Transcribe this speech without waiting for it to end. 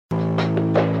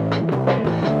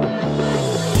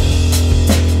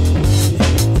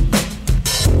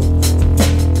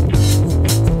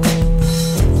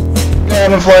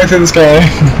I'm flying through the sky.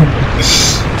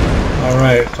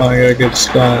 Alright, finally got a good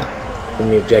spot. When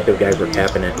the objective guys were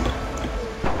tapping it.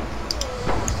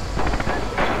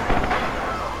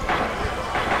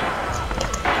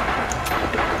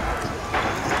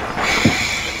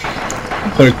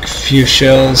 Put a few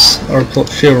shells, or a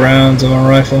few rounds on my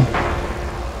rifle.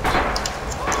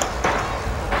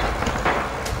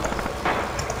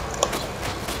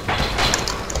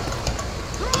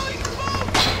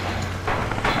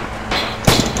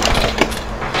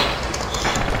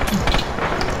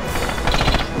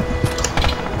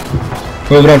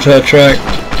 Moving up to that track.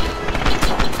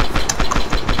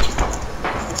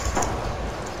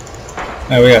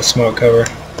 Now we got smoke cover.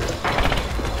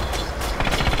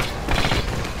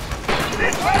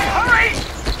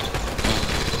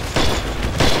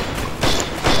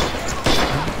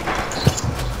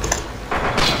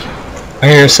 I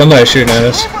hear somebody shooting at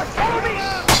us.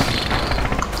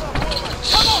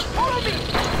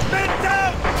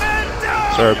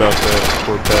 Sorry about that,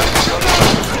 poor pet.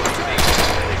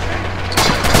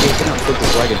 You cannot put the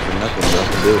wagon for nothing, you have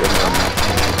to do it.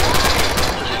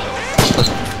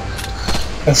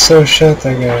 I so shot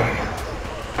that guy.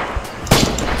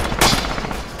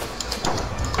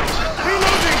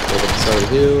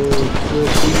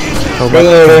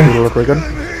 Reloading. Look good.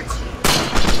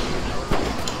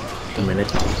 A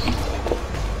minute.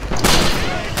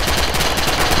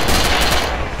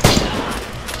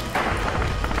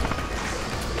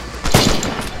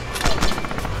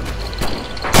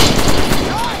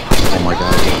 Oh my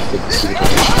god,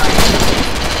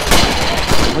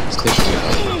 what's taking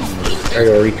it?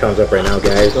 Our recon's up right now,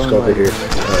 guys. Let's go over here.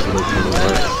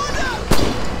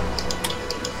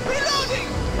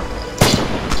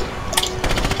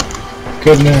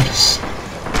 Goodness.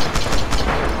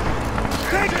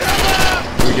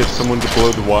 Can we get someone to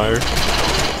blow the wire?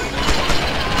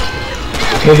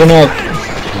 Moving up.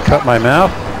 You cut my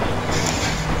mouth?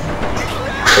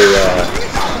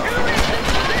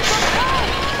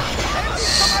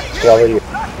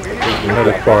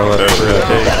 Another far left.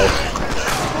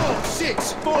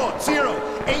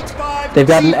 They've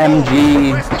got an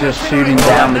MG just shooting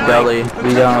down the gully.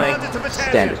 We don't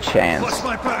stand a chance.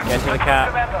 Get to the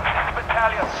cat.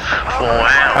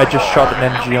 I just shot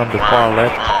an MG on the far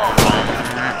left.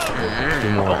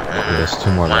 Two more. There's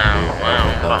two more left here.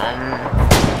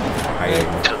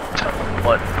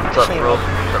 What's up, bro?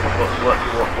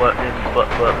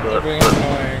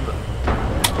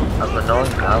 I'm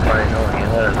annoying. I'm already annoying. You're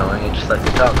not annoying. You just like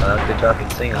to talk. I like to talk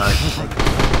and sing.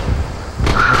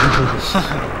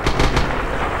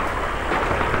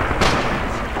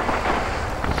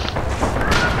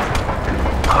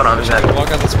 Hold on, walk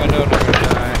out this window and I'm gonna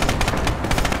die.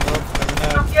 Nope,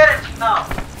 never know. Get it! No!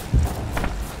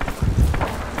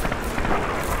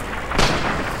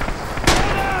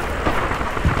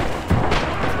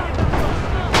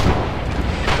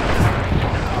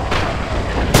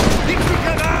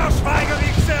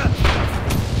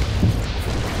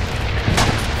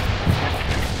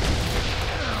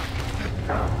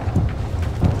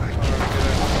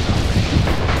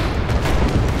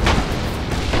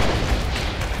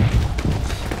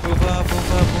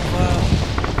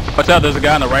 Watch out, there's a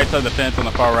guy on the right side of the fence on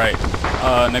the far right.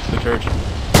 Next to the church.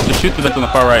 Just shoot the fence on the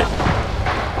far right.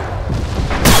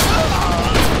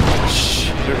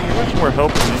 There's much more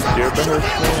help in these deer bears.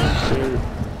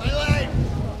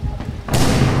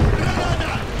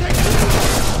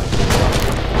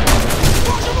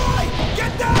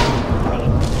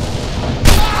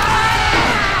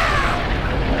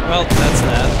 Well, that's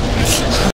that.